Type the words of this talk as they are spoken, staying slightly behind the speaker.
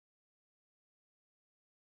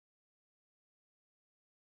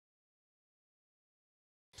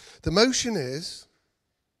The motion is,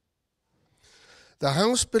 the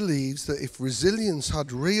House believes that if resilience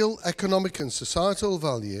had real economic and societal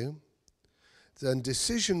value, then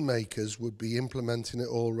decision makers would be implementing it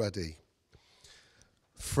already.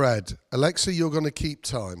 Fred. Alexa, you're going to keep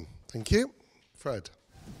time. Thank you. Fred.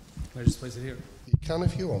 Can I just place it here? You can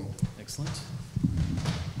if you want. Excellent.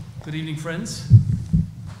 Good evening, friends.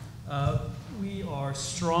 We are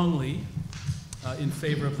strongly in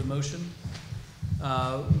favor of the motion,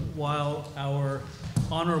 while our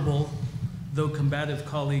honorable, though combative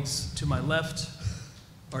colleagues to my left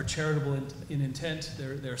are charitable in intent,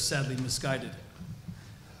 they're sadly misguided.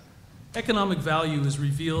 Economic value is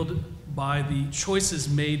revealed by the choices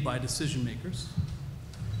made by decision makers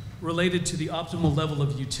related to the optimal level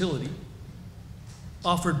of utility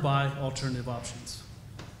offered by alternative options.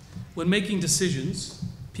 When making decisions,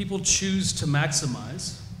 people choose to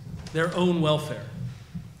maximize their own welfare.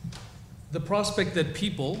 The prospect that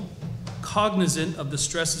people, cognizant of the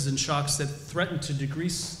stresses and shocks that threaten to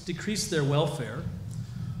decrease their welfare,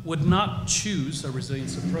 would not choose a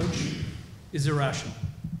resilience approach is irrational.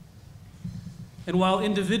 And while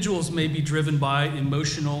individuals may be driven by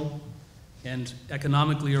emotional and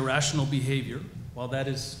economically irrational behavior, while that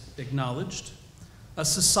is acknowledged, a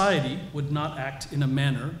society would not act in a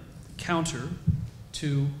manner counter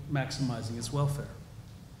to maximizing its welfare.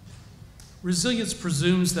 Resilience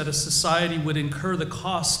presumes that a society would incur the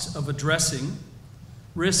cost of addressing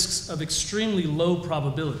risks of extremely low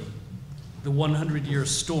probability, the 100-year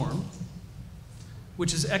storm,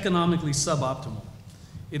 which is economically suboptimal.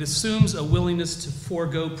 It assumes a willingness to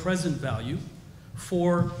forego present value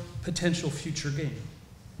for potential future gain.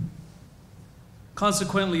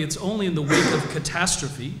 Consequently, it's only in the wake of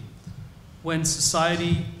catastrophe when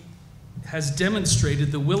society has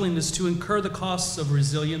demonstrated the willingness to incur the costs of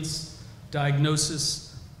resilience,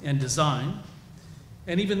 diagnosis, and design,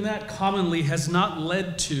 and even that commonly has not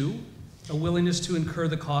led to a willingness to incur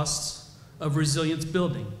the costs of resilience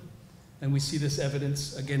building. And we see this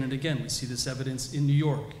evidence again and again. We see this evidence in New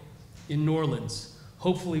York, in New Orleans.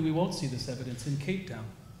 Hopefully we won't see this evidence in Cape Town.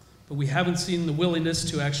 But we haven't seen the willingness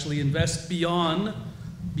to actually invest beyond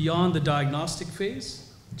the diagnostic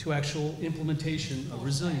phase to actual implementation of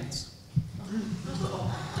resilience.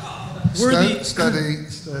 Steady.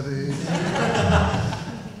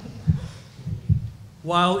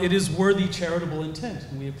 While it is worthy charitable intent,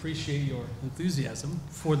 and we appreciate your enthusiasm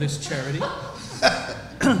for this charity,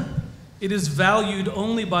 it is valued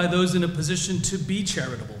only by those in a position to be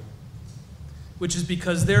charitable, which is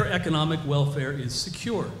because their economic welfare is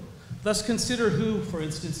secure. Thus, consider who, for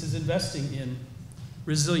instance, is investing in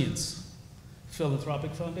resilience.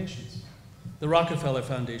 Philanthropic foundations. The Rockefeller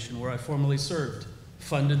Foundation, where I formerly served,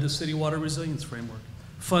 funded the City Water Resilience Framework,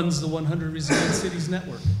 funds the 100 Resilient Cities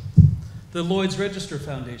Network. The Lloyd's Register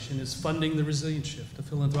Foundation is funding the Resilience Shift, a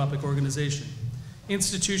philanthropic organization.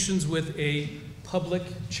 Institutions with a public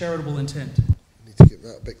charitable intent. Need to get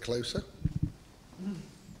that a bit closer.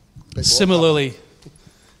 Similarly,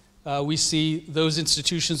 we see those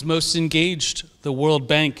institutions most engaged, the World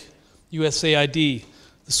Bank, USAID,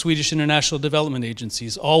 the Swedish International Development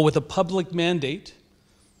Agencies, all with a public mandate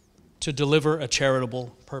to deliver a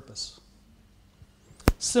charitable purpose.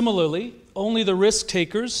 Similarly, only the risk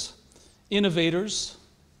takers, innovators,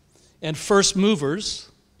 and first movers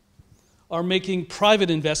are making private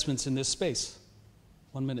investments in this space.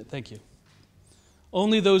 1 minute, thank you.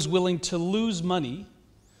 Only those willing to lose money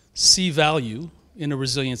see value in a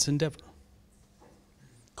resilience endeavor.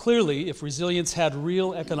 Clearly, if resilience had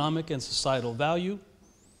real economic and societal value,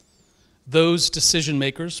 those decision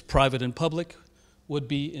makers, private and public, would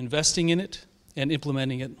be investing in it and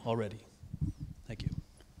implementing it already. Thank you.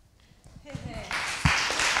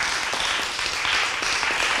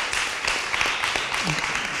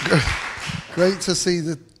 Great to see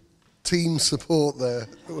the team support there.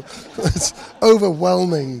 It's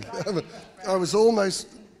overwhelming. I was almost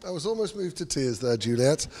moved to tears there,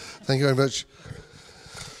 Juliet. Thank you very much.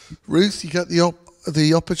 Ruth, you get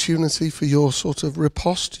the opportunity for your sort of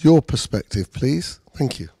riposte, your perspective, please.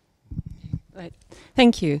 Thank you. Right.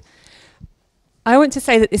 Thank you. I want to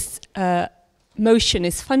say that this motion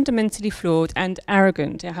is fundamentally flawed and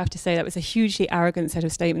arrogant. I have to say that was a hugely arrogant set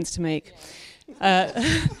of statements to make.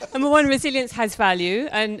 Number one, resilience has value,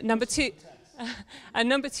 and number two,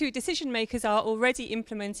 decision makers are already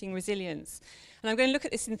implementing resilience. And I'm going to look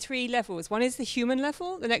at this in 3 levels. One is the human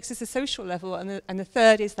level, the next is the social level, and the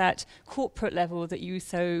third is that corporate level that you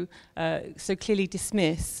so clearly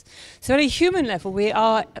dismiss. So at a human level, we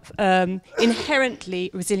are inherently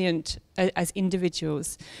resilient as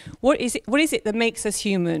individuals. What is it that makes us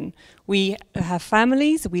human? We have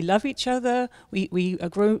families, we love each other, we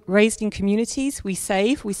are raised in communities, we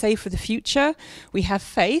save for the future, we have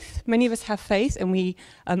faith, many of us have faith, and we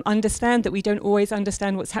understand that we don't always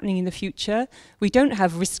understand what's happening in the future. We don't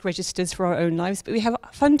have risk registers for our own lives, but we have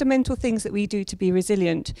fundamental things that we do to be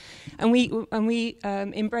resilient. And we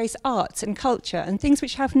embrace arts and culture and things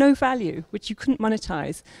which have no value, which you couldn't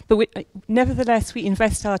monetize, but nevertheless we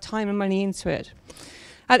invest our time and money into it.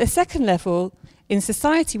 At the second level, in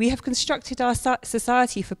society, we have constructed our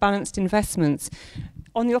society for balanced investments.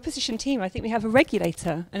 On the opposition team, I think we have a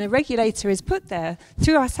regulator, and a regulator is put there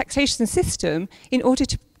through our taxation system in order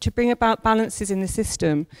to bring about balances in the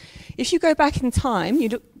system. If you go back in time, you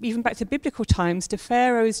look even back to biblical times, to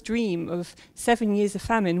Pharaoh's dream of 7 years of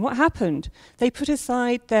famine, what happened? They put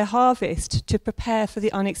aside their harvest to prepare for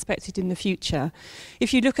the unexpected in the future.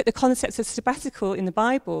 If you look at the concepts of sabbatical in the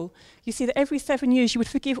Bible, you see that every 7 years you would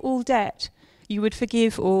forgive all debt. You would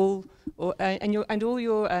forgive all, and all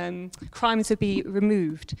your crimes would be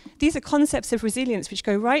removed. These are concepts of resilience which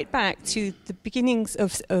go right back to the beginnings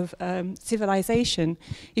of civilization.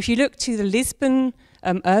 If you look to the Lisbon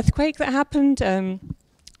earthquake that happened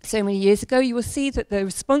so many years ago, you will see that the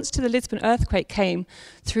response to the Lisbon earthquake came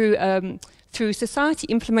through society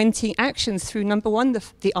implementing actions through, number one,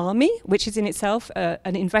 the army, which is in itself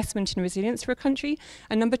an investment in resilience for a country,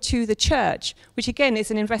 and number two, the church, which again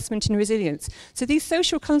is an investment in resilience. So these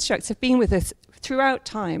social constructs have been with us throughout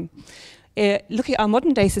time. Looking at our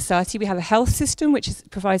modern day society, we have a health system which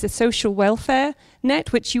provides a social welfare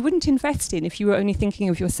net which you wouldn't invest in if you were only thinking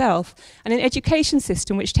of yourself, and an education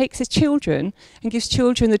system which takes its children and gives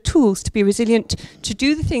children the tools to be resilient, to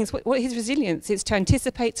do the things. What is resilience? It's to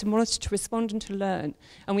anticipate, to monitor, to respond and to learn.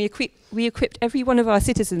 And we equipped every one of our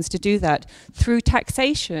citizens to do that through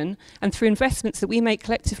taxation and through investments that we make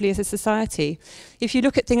collectively as a society. If you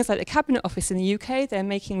look at things like the Cabinet Office in the UK, they're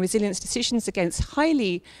making resilience decisions against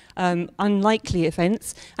highly unlikely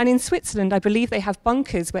events. And in Switzerland, I believe they have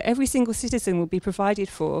bunkers where every single citizen will be provided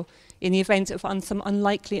for in the event of some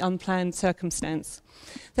unlikely, unplanned circumstance.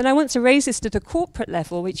 Then I want to raise this to the corporate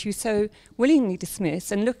level, which you so willingly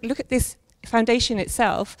dismiss, and look at this foundation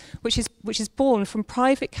itself, which is born from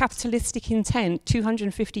private capitalistic intent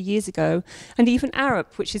 250 years ago, and even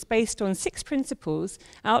Arup, which is based on 6 principles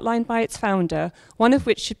outlined by its founder, one of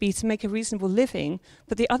which should be to make a reasonable living,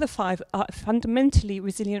 but the other 5 are fundamentally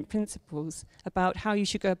resilient principles about how you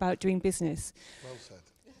should go about doing business. Well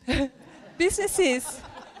said. Businesses,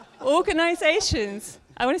 organizations,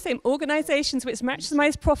 I want to say organizations which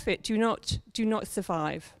maximize profit do not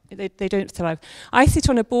survive. They don't survive. I sit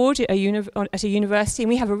on a board at a university, and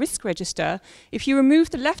we have a risk register. If you remove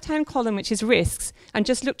the left-hand column, which is risks, and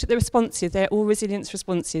just looked at the responses, they're all resilience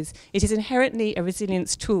responses. It is inherently a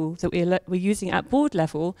resilience tool that we're using at board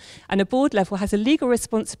level, and a board level has a legal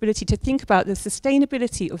responsibility to think about the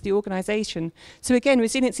sustainability of the organization. So again,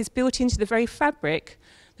 resilience is built into the very fabric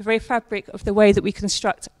of the way that we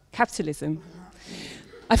construct capitalism.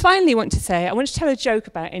 I finally want to tell a joke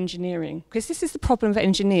about engineering, because this is the problem of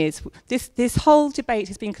engineers. This whole debate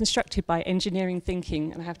has been constructed by engineering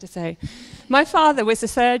thinking, and I have to say. My father was a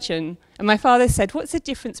surgeon, and my father said, what's the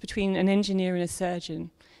difference between an engineer and a surgeon?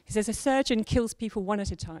 He says, a surgeon kills people one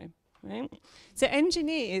at a time, right? So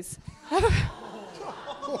engineers...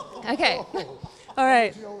 Okay, all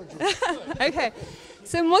right. Okay,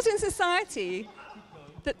 so modern society...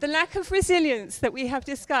 the lack of resilience that we have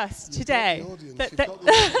discussed today,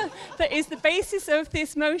 that is the basis of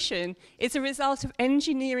this motion, is a result of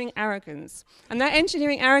engineering arrogance. And that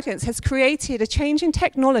engineering arrogance has created a change in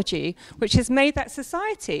technology which has made that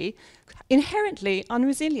society inherently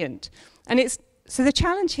unresilient. So the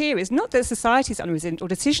challenge here is not that society is unresilient or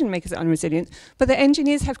decision makers are unresilient, but that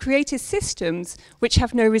engineers have created systems which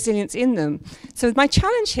have no resilience in them. So my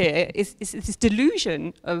challenge here is this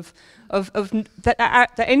delusion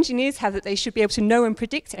that engineers have, that they should be able to know and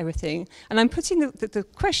predict everything. And I'm putting the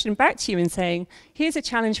question back to you and saying, here's a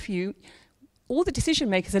challenge for you. All the decision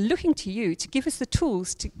makers are looking to you to give us the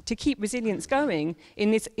tools to keep resilience going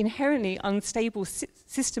in this inherently unstable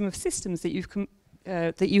system of systems that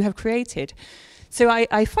you have created. So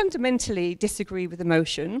I fundamentally disagree with the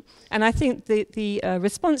motion, and I think the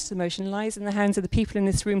response to the motion lies in the hands of the people in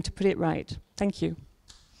this room to put it right. Thank you.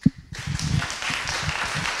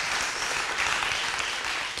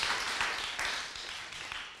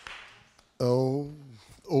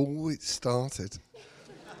 It started.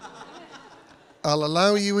 I'll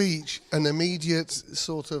allow you each an immediate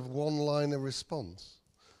sort of one-liner response.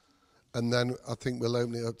 And then I think we'll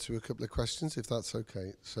open it up to a couple of questions, if that's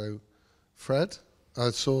okay. So, Fred? I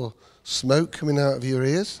saw smoke coming out of your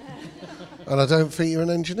ears, and I don't think you're an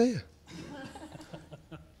engineer.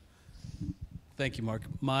 Thank you, Mark.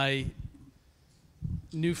 My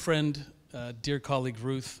new friend, dear colleague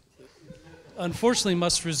Ruth, unfortunately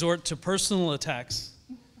must resort to personal attacks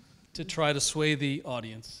to try to sway the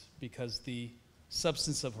audience because the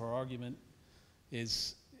substance of her argument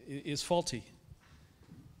is faulty.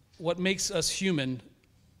 What makes us human,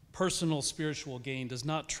 personal spiritual gain, does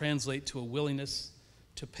not translate to a willingness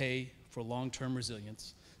to pay for long-term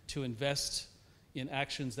resilience, to invest in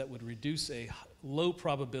actions that would reduce a low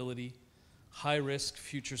probability, high-risk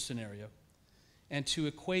future scenario, and to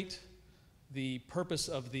equate the purpose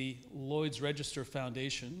of the Lloyd's Register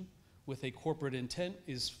Foundation with a corporate intent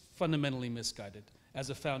is fundamentally misguided. As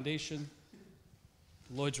a foundation,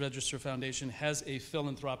 Lloyd's Register Foundation has a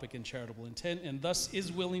philanthropic and charitable intent and thus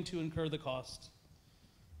is willing to incur the cost,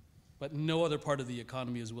 but no other part of the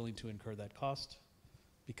economy is willing to incur that cost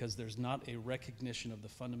because there's not a recognition of the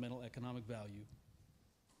fundamental economic value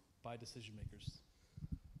by decision makers.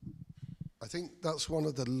 I think that's one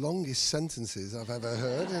of the longest sentences I've ever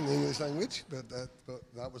heard in the English language, but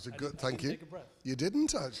that was a good, thank you. Take a breath. You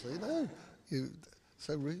didn't actually, no.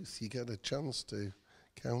 So Ruth, you get a chance to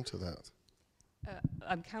counter that.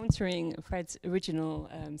 I'm countering Fred's original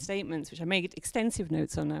statements, which I made extensive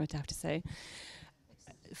notes on, I would have to say.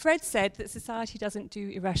 Fred said that society doesn't do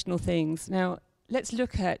irrational things. Now, let's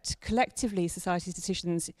look at collectively society's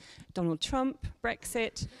decisions. Donald Trump,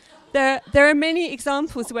 Brexit. There are many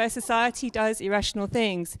examples where society does irrational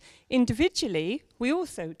things. Individually, we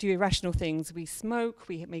also do irrational things. We smoke,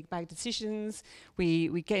 we make bad decisions, we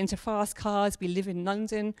get into fast cars, we live in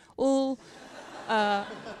London, all...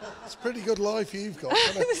 It's a pretty good life you've got.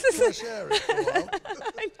 Can I share it for a while?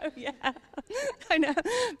 I know, yeah. I know.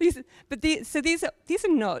 These are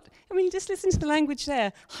not, I mean, just listen to the language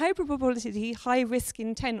there. High probability, high risk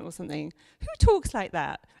intent or something. Who talks like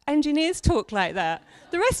that? Engineers talk like that.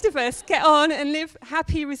 The rest of us get on and live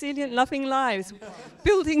happy, resilient, loving lives,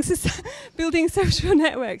 building social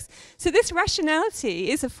networks. So this rationality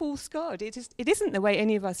is a false god. It isn't the way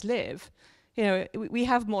any of us live. You know, we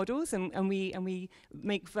have models and we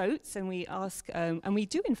make votes and we ask and we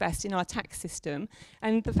do invest in our tax system.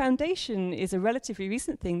 And the foundation is a relatively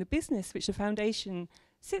recent thing. The business which the foundation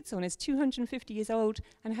sits on is 250 years old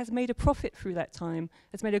and has made a profit through that time.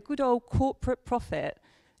 Has made a good old corporate profit.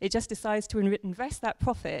 It just decides to invest that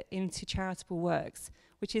profit into charitable works,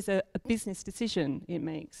 which is a business decision it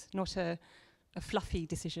makes, not a fluffy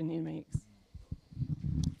decision it makes.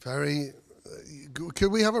 Very...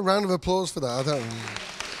 could we have a round of applause for that? I don't.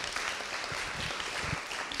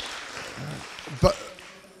 But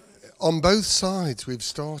on both sides, we've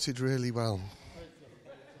started really well.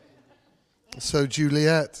 So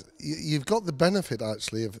Juliet, you've got the benefit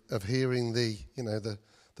actually of hearing the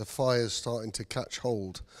fires starting to catch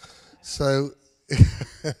hold. So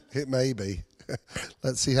it may be.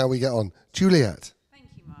 Let's see how we get on. Juliet. Thank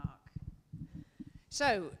you, Mark.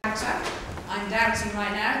 So, I'm doubting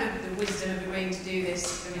right now the wisdom of agreeing to do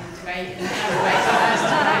this debate in another way.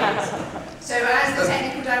 So as the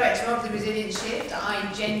technical director of the Resilience Shift,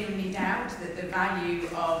 I genuinely doubt that the value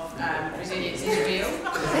of resilience is real.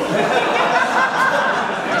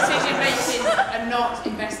 Decision making and not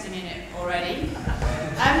investing in it already.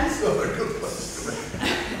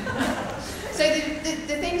 So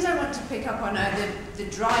the things I want to pick up on are the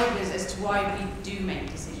drivers as to why we do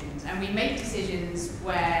make decisions. And we make decisions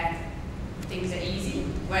where things are easy,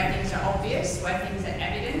 where things are obvious, where things are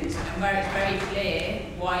evident, and where it's very clear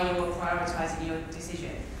why you're prioritising your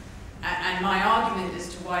decision. And my argument as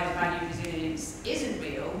to why the value of resilience isn't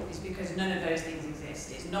real is because none of those things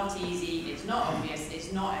exist. It's not easy, it's not obvious,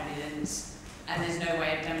 it's not evident, and there's no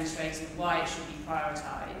way of demonstrating why it should be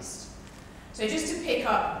prioritised. So just to pick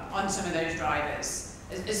up on some of those drivers,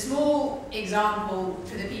 a small example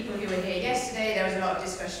for the people who were here yesterday, there was a lot of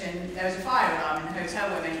discussion. There was a fire alarm in the hotel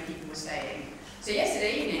where many people were staying. So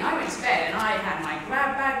yesterday evening I went to bed and I had my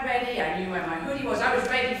grab bag ready, I knew where my hoodie was, I was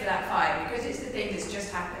ready for that fire because it's the thing that's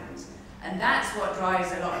just happened. And that's what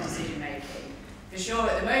drives a lot of decision making. For sure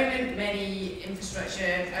at the moment, many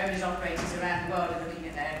infrastructure owners, operators around the world are looking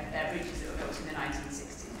at their bridges that were built in the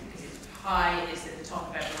 1960s because it's high, it's at the top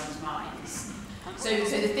of everyone's minds. So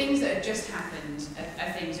the things that have just happened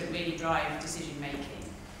are things that really drive decision making.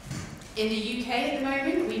 In the UK at the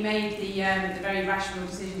moment, we made the very rational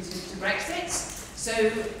decision to Brexit.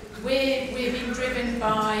 So we're being driven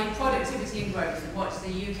by productivity and growth. And what's the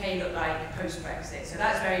UK look like post-Brexit? So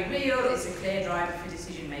that's very real. It's a clear driver for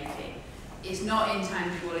decision making. It's not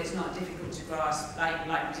intangible. It's not difficult to grasp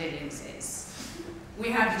like resilience is. We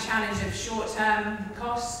have the challenge of short-term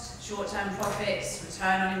cost, short-term profits,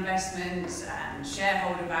 return on investment, and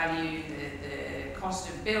shareholder value, the cost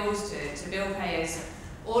of bills to bill payers.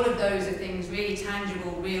 All of those are things, really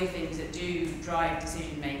tangible, real things that do drive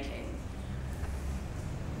decision making.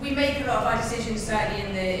 We make a lot of our decisions, certainly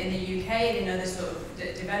in the UK and in other sort of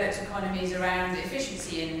developed economies, around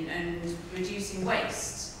efficiency and reducing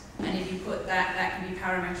waste. And if you put that can be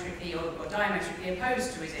parametrically or diametrically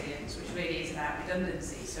opposed to resilience, which really is about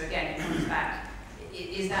redundancy. So again, it comes back,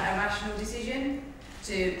 is that a rational decision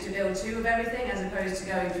to build two of everything, as opposed to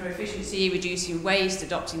going for efficiency, reducing waste,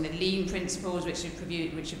 adopting the lean principles, which have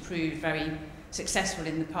proved very successful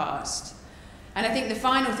in the past? And I think the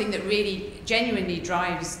final thing that really genuinely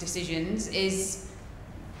drives decisions is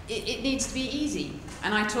it needs to be easy.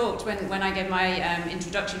 And I talked, when I gave my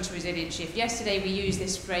introduction to Resilient Shift yesterday, we used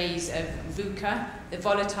this phrase of VUCA, the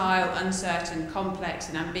volatile, uncertain, complex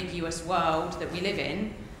and ambiguous world that we live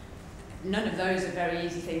in. None of those are very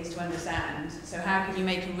easy things to understand. So how can you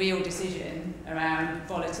make a real decision around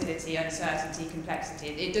volatility, uncertainty, complexity?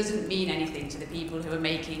 It doesn't mean anything to the people who are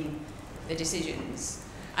making the decisions.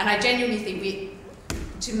 And I genuinely think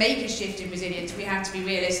to make a shift in resilience, we have to be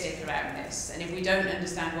realistic around this. And if we don't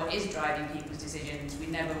understand what is driving people's decisions, we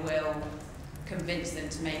never will convince them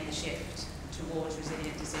to make the shift towards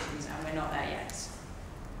resilient decisions, and we're not there yet.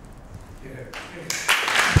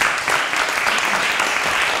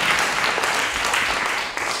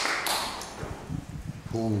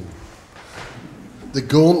 Ooh. The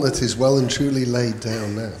gauntlet is well and truly laid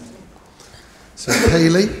down now. So,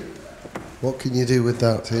 Kaylee, what can you do with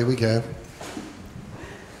that? Here we go.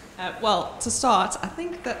 Well, to start, I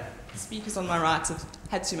think that the speakers on my right have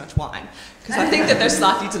had too much wine, because I think that they're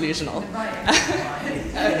slightly delusional.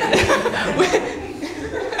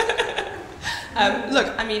 Look,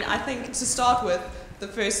 I mean, I think to start with, the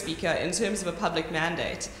first speaker, in terms of a public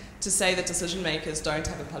mandate, to say that decision makers don't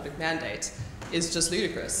have a public mandate is just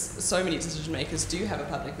ludicrous. So many decision makers do have a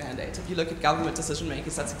public mandate. If you look at government decision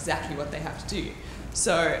makers, that's exactly what they have to do.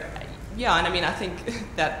 So, yeah, and I mean, I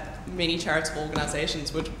think that many charitable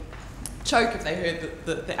organizations would choke if they heard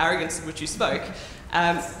the arrogance of which you spoke.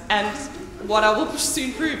 And what I will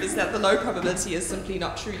soon prove is that the low probability is simply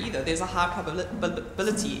not true either. There's a high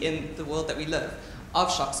probability in the world that we live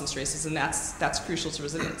of shocks and stresses, and that's crucial to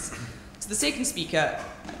resilience. To the second speaker,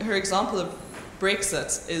 her example of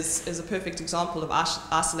Brexit is a perfect example of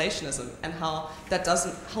isolationism and how that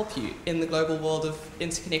doesn't help you in the global world of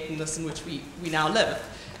interconnectedness in which we now live.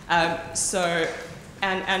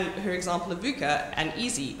 And her example of VUCA and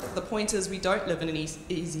easy, the point is we don't live in an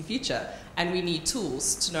easy future, and we need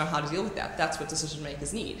tools to know how to deal with that. That's what decision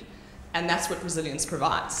makers need, and that's what resilience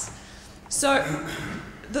provides. So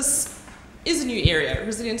this is a new area.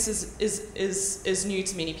 Resilience is new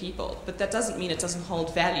to many people, but that doesn't mean it doesn't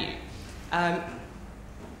hold value.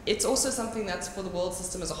 It's also something that's for the world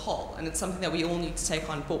system as a whole, and it's something that we all need to take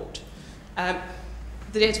on board.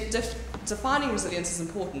 Defining resilience is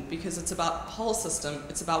important because it's about the whole system,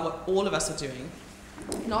 it's about what all of us are doing,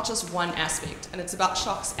 not just one aspect, and it's about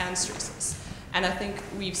shocks and stresses. And I think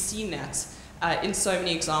we've seen that in so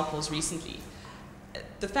many examples recently.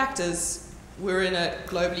 The fact is, we're in a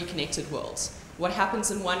globally connected world. What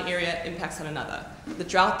happens in one area impacts on another. The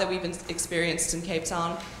drought that we've experienced in Cape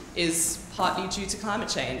Town is partly due to climate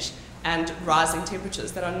change and rising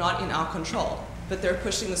temperatures that are not in our control, but they're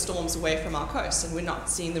pushing the storms away from our coast, and we're not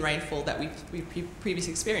seeing the rainfall that we've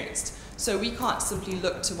previously experienced. So we can't simply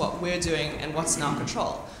look to what we're doing and what's in our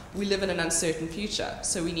control. We live in an uncertain future,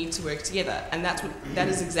 so we need to work together, and that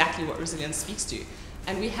is exactly what resilience speaks to.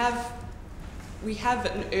 And we have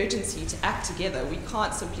an urgency to act together. We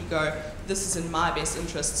can't simply go, this is in my best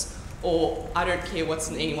interests, or I don't care what's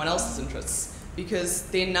in anyone else's interests, because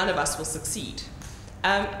then none of us will succeed.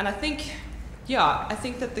 And I think, yeah, I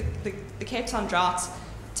think that the Cape Town drought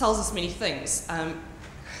tells us many things.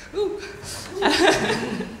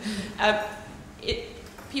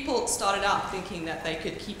 People started out thinking that they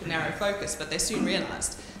could keep a narrow focus, but they soon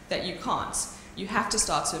realized that you can't. You have to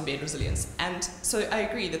start to embed resilience. And so I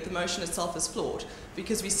agree that the motion itself is flawed,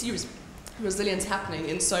 because we see resilience happening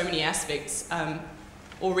in so many aspects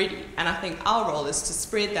already. And I think our role is to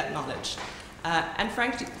spread that knowledge. And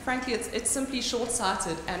frankly, it's simply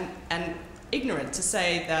short-sighted and ignorant to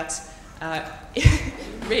say that,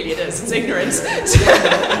 really it is, it's ignorant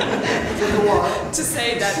to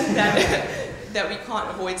say that we can't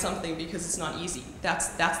avoid something because it's not easy. That's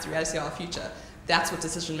the reality of our future. That's what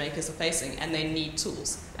decision makers are facing, and they need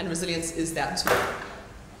tools. And resilience is that tool.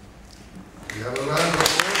 You have a round of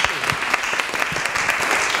applause.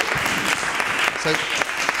 So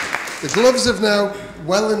the gloves have now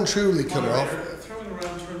well and truly come off. Throwing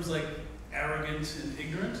around terms like arrogant and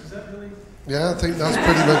ignorant, is that Yeah, I think that's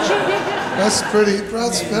pretty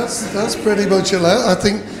much allowed. I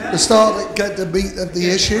think we start to get the meat of the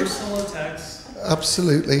issue. Personal attacks.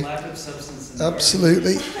 Absolutely. Lack of substance.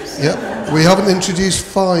 Absolutely. Yep. We haven't introduced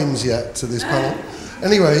fines yet to this panel.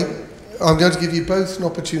 Anyway, I'm going to give you both an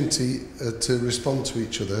opportunity to respond to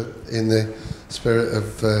each other in the spirit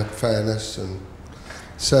of fairness. And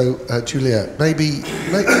so, Juliet, maybe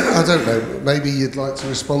I don't know. Maybe you'd like to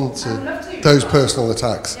respond to those personal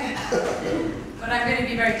attacks. Yeah. But I'm going to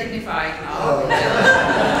be very dignified now.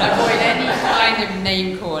 Avoid any kind of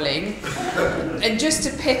name calling. And just to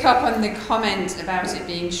pick up on the comment about it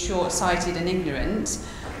being short-sighted and ignorant,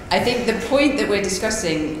 I think the point that we're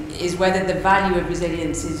discussing is whether the value of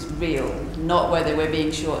resilience is real, not whether we're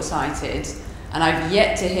being short-sighted. And I've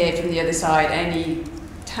yet to hear from the other side any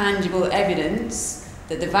tangible evidence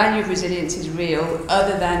that the value of resilience is real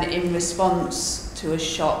other than in response to a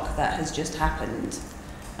shock that has just happened.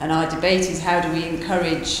 And our debate is how do we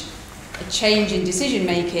encourage a change in decision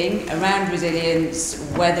making around resilience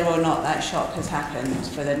whether or not that shock has happened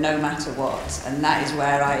for the no matter what. And that is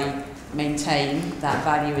where I maintain that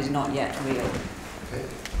value is not yet real. Okay.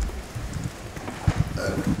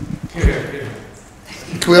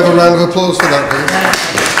 Can we have a round of applause for that, please?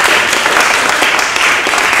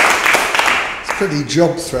 It's pretty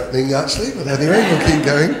job threatening actually, but anyway, we'll keep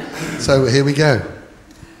going. So here we go.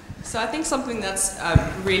 So I think something that's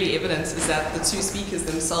really evident is that the two speakers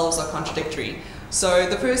themselves are contradictory. So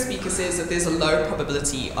the first speaker says that there's a low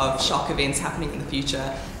probability of shock events happening in the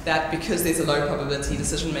future, that because there's a low probability,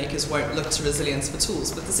 decision makers won't look to resilience for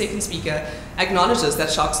tools. But the second speaker acknowledges that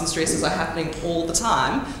shocks and stresses are happening all the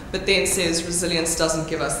time, but then says resilience doesn't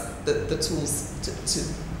give us the tools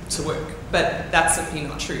to work. But that's simply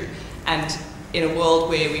not true. And in a world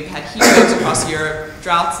where we've had heat waves across Europe,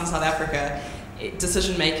 droughts in South Africa,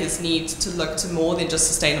 decision makers need to look to more than just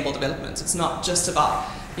sustainable development. It's not just about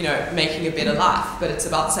making a better life, but it's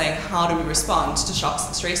about saying how do we respond to shocks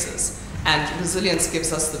and stresses. And resilience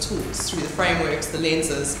gives us the tools through the frameworks, the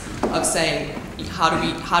lenses of saying how do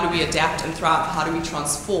we adapt and thrive, how do we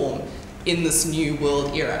transform in this new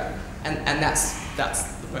world era, and that's the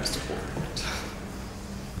most important point.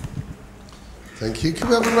 Thank you. Can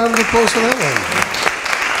we have a round of applause for that one?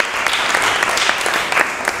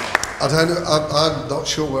 I don't know, I'm not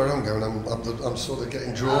sure where I'm going. I'm sort of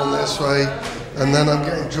getting drawn this way, and then I'm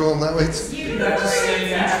getting drawn that way.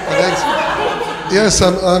 Yes,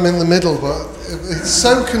 I'm in the middle, but it's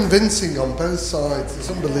so convincing on both sides. It's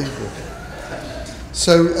unbelievable.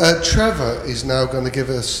 So Trevor is now going to give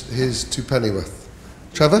us his two pennyworth.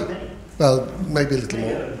 Trevor? Well, maybe a little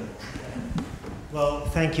more. Well,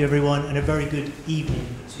 thank you, everyone, and a very good evening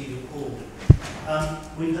to you all.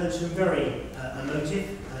 We've heard some very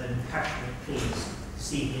emotive and passionate pleas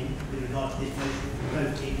this evening with regard to this motion from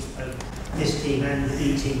both teams, both this team and the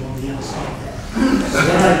B team on the other side there. So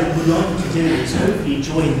what I would like you to do is hopefully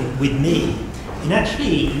join with me in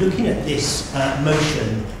actually looking at this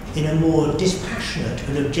motion in a more dispassionate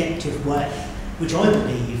and objective way, which I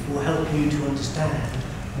believe will help you to understand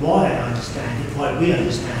why I understand it, why we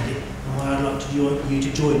understand it, and why I'd like you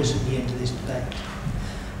to join us at the end of this debate.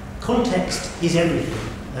 Context is everything,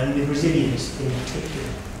 and with resilience in particular.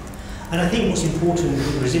 And I think what's important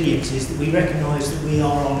with resilience is that we recognise that we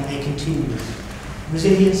are on a continuum.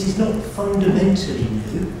 Resilience is not fundamentally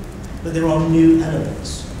new, but there are new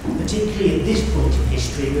elements. Particularly at this point in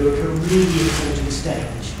history, we're at a really important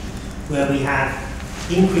stage where we have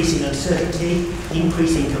increasing uncertainty,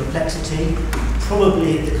 increasing complexity,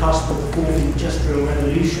 probably at the cusp of the fourth industrial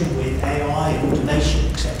revolution with AI,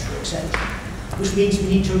 automation, etc., which means we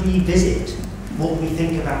need to revisit what we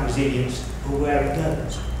think about resilience or where it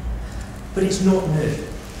goes. But it's not new.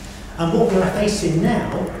 And what we're facing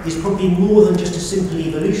now is probably more than just a simple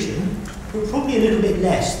evolution, but probably a little bit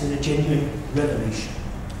less than a genuine revolution.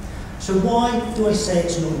 So why do I say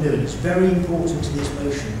it's not new? And it's very important to this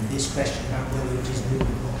motion, this question about whether it is new or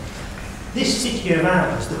not. This city of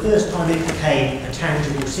ours, the first time it became a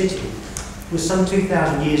tangible city, was some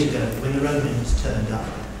 2,000 years ago when the Romans turned up.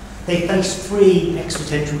 They faced three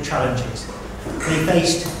existential challenges. They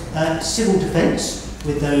faced civil defence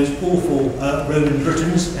with those awful Roman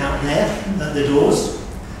Britons out there at the doors.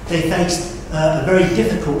 They faced a very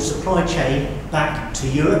difficult supply chain back to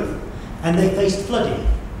Europe, and they faced flooding.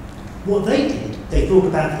 What they did, they thought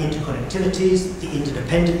about the interconnectivities, the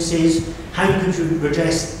interdependencies, how you could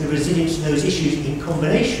redress the resilience of those issues in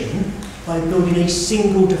combination by building a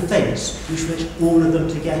single defence which puts all of them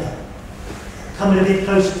together. Coming a bit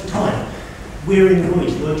closer to time, we're in the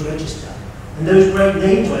Lloyd's Register. And those great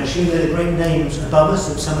names, I assume they're the great names above us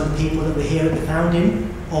of some of the people that were here at the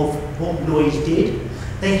founding of what Lloyd's did.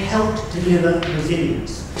 They helped deliver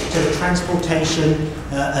resilience to the transportation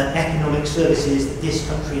and economic services that this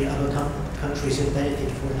country and other countries have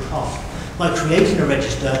benefited from in the past. By creating a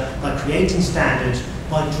register, by creating standards,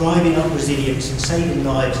 by driving up resilience and saving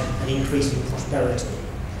lives and increasing prosperity.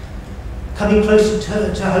 Coming closer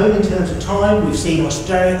to home in terms of time, we've seen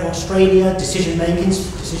Australia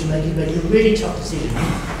decision-makers making really tough decisions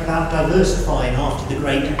about diversifying after the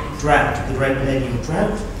Great Drought, the Great Millennial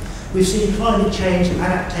Drought. We've seen climate change,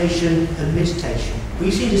 adaptation and mitigation.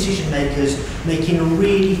 We've seen decision-makers making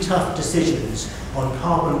really tough decisions on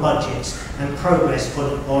carbon budgets and progress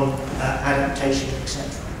on adaptation, etc.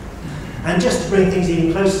 And just to bring things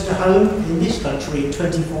even closer to home, in this country in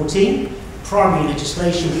 2014, primary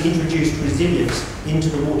legislation introduced resilience into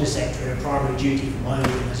the water sector in a primary duty for my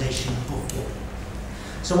organisation, OFWAT.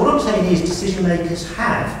 So what I'm saying is decision makers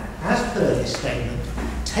have, as per this statement,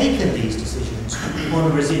 taken these decisions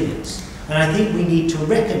on resilience. And I think we need to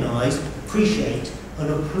recognise, appreciate and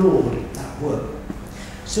applaud that work.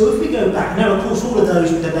 So if we go back, now of course all of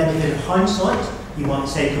those with the benefit of hindsight, you might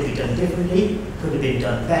say could be done differently, could have been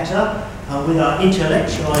done better. With our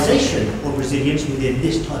intellectualisation of resilience within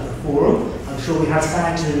this type of forum, I'm sure we have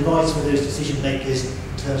bags of advice for those decision makers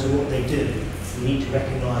in terms of what they do. We need to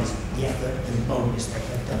recognise the effort and the boldness that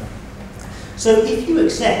they've done. So if you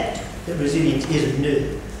accept that resilience isn't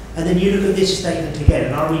new, and then you look at this statement again,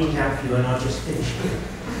 and I'll read it out for you and I'll just finish here.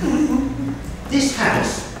 This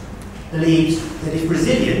House believes that if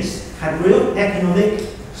resilience had real economic,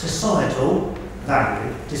 societal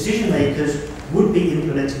value, decision makers would be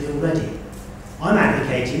implementing it already. I'm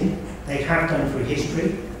advocating they have done through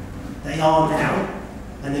history, they are now,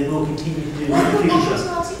 and they will continue to do in the future.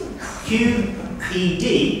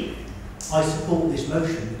 QED, I support this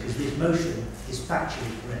motion because this motion is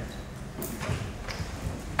factually correct.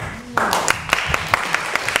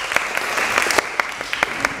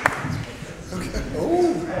 Okay.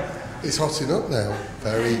 Oh, it's hotting up now.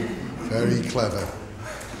 Very, very clever.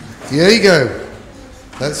 Here you go.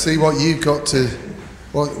 Let's see what you've got to,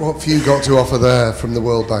 what have you got to offer there from the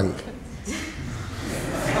World Bank?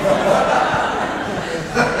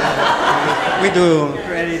 We do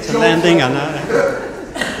credit lending and.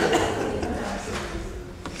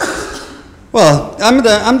 Well, I'm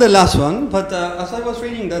the last one, but as I was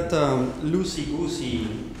reading that loosey-goosey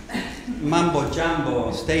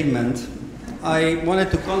mambo-jumbo statement, I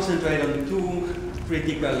wanted to concentrate on two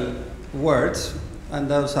critical words, and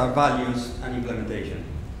those are values and implementation.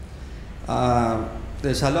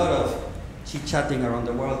 There's a lot of chit-chatting around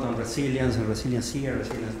the world on resilience and resilience here,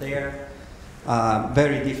 resilience there.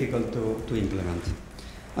 Very difficult to implement.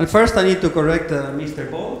 And first I need to correct Mr.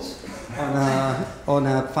 Boltz on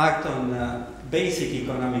a fact on basic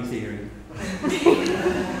economic theory.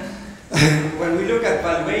 When we look at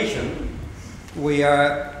valuation, we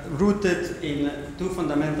are rooted in two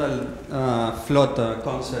fundamental flawed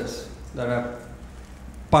concepts that are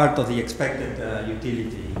part of the expected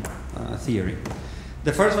utility theory.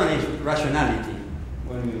 The first one is rationality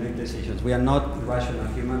when we make decisions. We are not rational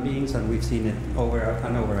human beings, and we've seen it over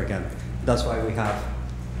and over again. That's why we have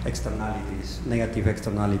externalities, negative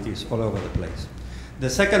externalities all over the place. The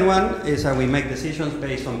second one is that we make decisions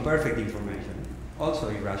based on perfect information. Also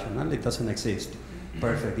irrational, it doesn't exist,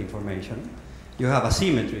 perfect information. You have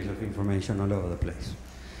asymmetries of information all over the place.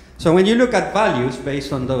 So when you look at values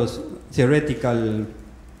based on those theoretical,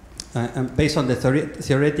 based on the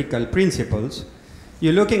theoretical principles,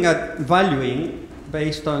 you're looking at valuing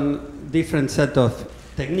based on different set of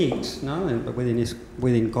techniques, no?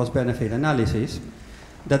 within cost-benefit analysis,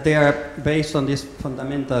 that they are based on this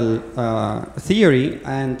fundamental theory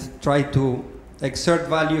and try to exert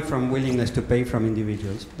value from willingness to pay from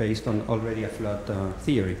individuals based on already a flawed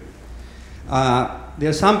theory.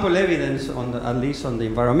 There's sample evidence, at least on the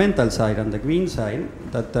environmental side and the green side,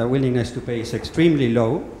 that willingness to pay is extremely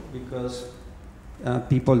low because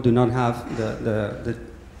people do not have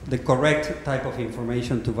the correct type of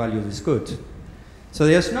information to value this good. So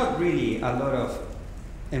there's not really a lot of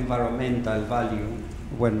environmental value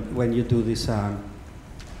when you do this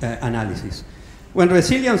analysis. When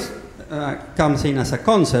resilience comes in as a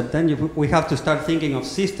concept, then we have to start thinking of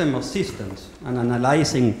system of systems and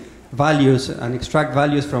analyzing values and extract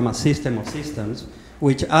values from a system of systems,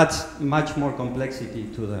 which adds much more complexity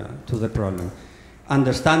to the problem.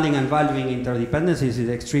 Understanding and valuing interdependencies is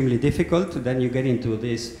extremely difficult. Then you get into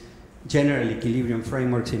these general equilibrium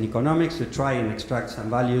frameworks in economics to try and extract some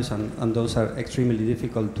values, and those are extremely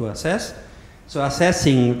difficult to assess. So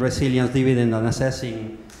assessing resilience dividend and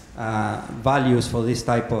assessing values for this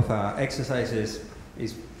type of exercises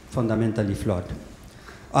is fundamentally flawed.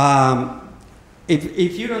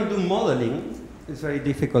 If you don't do modeling, it's very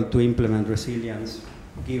difficult to implement resilience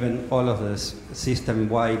given all of the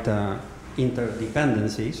system-wide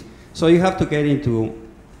interdependencies. So you have to get into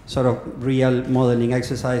sort of real modeling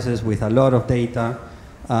exercises with a lot of data,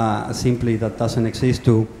 simply that doesn't exist,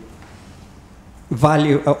 to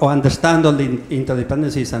value or understand all the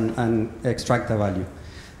interdependencies and extract the value.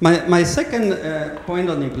 My second point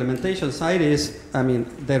on the implementation side is, I mean,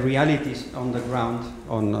 the realities on the ground,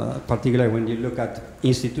 particularly when you look at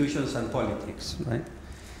institutions and politics, right?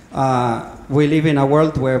 We live in a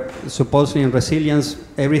world where supposedly in resilience,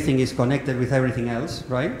 everything is connected with everything else,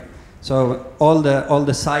 right? So all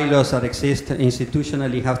the silos that exist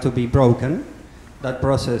institutionally have to be broken. That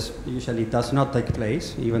process usually does not take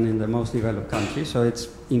place, even in the most developed countries, so it's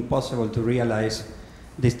impossible to realize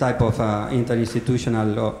this type of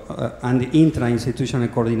interinstitutional and intra-institutional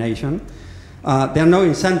coordination. There are no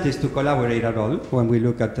incentives to collaborate at all when we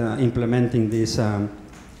look at implementing these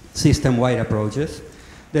system-wide approaches.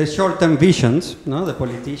 There's short-term visions. No? The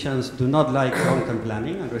politicians do not like long-term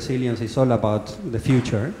planning, and resilience is all about the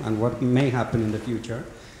future and what may happen in the future.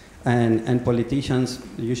 And politicians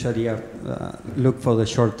usually look for the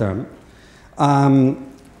short term.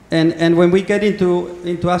 And when we get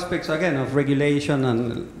into aspects, again, of regulation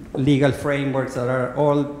and legal frameworks that are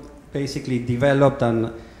all basically developed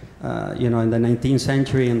and, in the 19th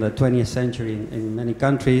century and the 20th century in many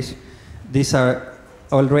countries, these are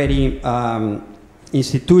already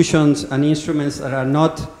institutions and instruments that are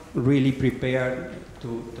not really prepared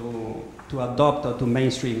to adopt or to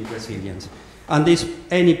mainstream resilience. And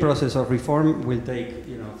any process of reform will take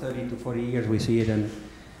 30 to 40 years. We see it in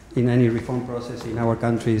any reform process in our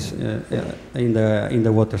countries in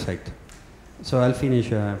the water sector. So I'll finish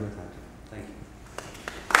with that. Thank you.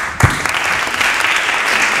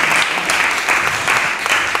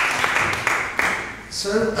 So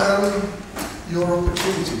your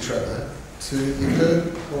opportunity, Trevor, you heard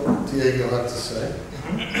what Diego had to say.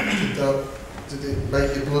 Did it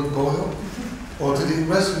make your blood boil? Or did it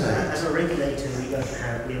resonate? As a regulator,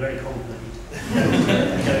 we're very cold-blooded.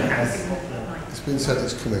 It's been said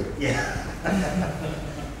it's coming. Yeah.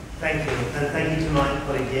 Thank you. And thank you to my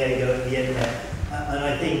colleague Diego at the end there. And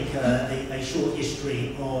I think a short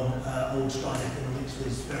history on old-style economics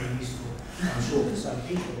was very useful, I'm sure, for some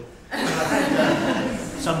people. And I've had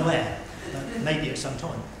somewhere, maybe at some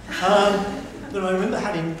time. But I remember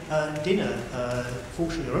having dinner,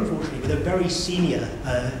 fortunately or unfortunately, with a very senior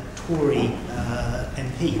Tory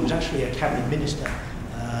MP who was actually a cabinet minister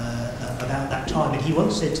about that time, and he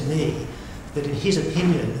once said to me that in his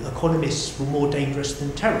opinion economists were more dangerous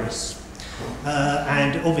than terrorists,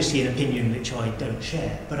 and obviously an opinion which I don't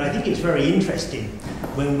share, but I think it's very interesting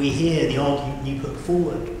when we hear the argument you put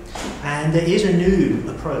forward, and there is a new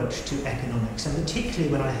approach to economics, and particularly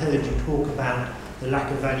when I heard you talk about the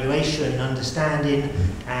lack of valuation, understanding,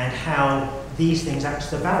 and how these things act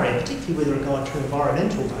as a barrier, particularly with regard to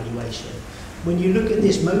environmental valuation. When you look at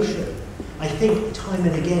this motion, I think time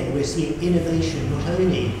and again we're seeing innovation not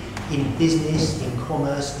only in business, in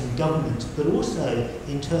commerce, in government, but also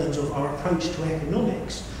in terms of our approach to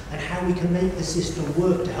economics and how we can make the system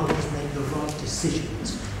work to help us make the right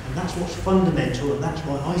decisions. And that's what's fundamental, and that's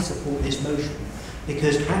why I support this motion,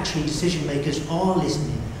 because actually decision makers are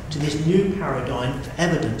listening to this new paradigm of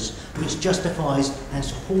evidence which justifies and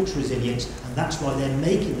supports resilience, and that's why they're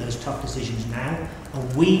making those tough decisions now,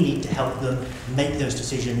 and we need to help them make those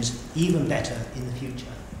decisions even better in the future.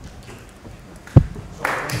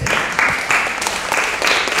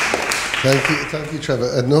 Thank you,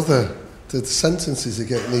 Trevor. The sentences are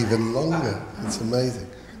getting even longer. It's amazing.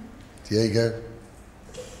 Diego,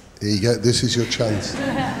 here you go. This is your chance.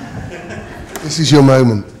 This is your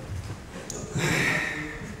moment.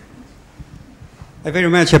 I very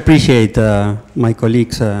much appreciate my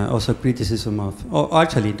colleagues' also criticism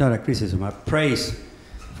actually not a criticism, a praise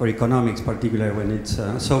for economics, particularly when it's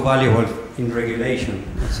so valuable in regulation,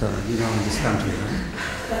 as in this country.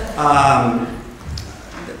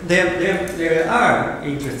 There are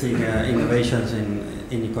interesting innovations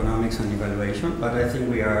in economics and evaluation, but I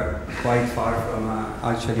think we are quite far from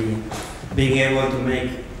actually being able to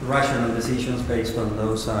make rational decisions based on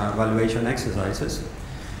those valuation exercises.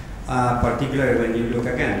 Particularly when you look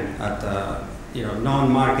again at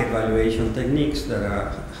non-market valuation techniques that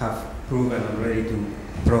have proven already to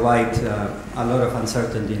provide a lot of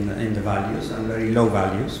uncertainty in the values and very low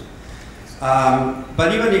values.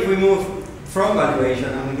 But even if we move from valuation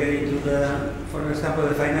and we get into for example,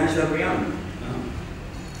 the financial realm,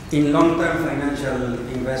 in long-term financial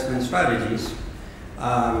investment strategies,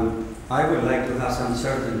 I would like to have some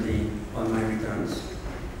certainty on my returns.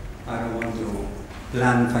 I don't want to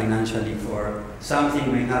plan financially for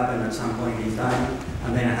something may happen at some point in time,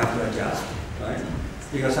 and then I have to adjust, right?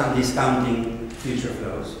 Because I'm discounting future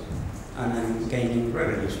flows, and I'm gaining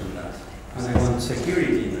revenues from that. And I want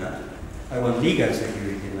security in that. I want legal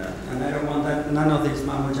security in that. And I don't want that, none of this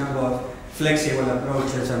mambo jumbo of flexible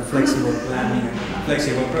approaches and flexible planning and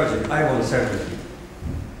flexible projects. I want certainty.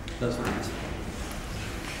 That's my answer.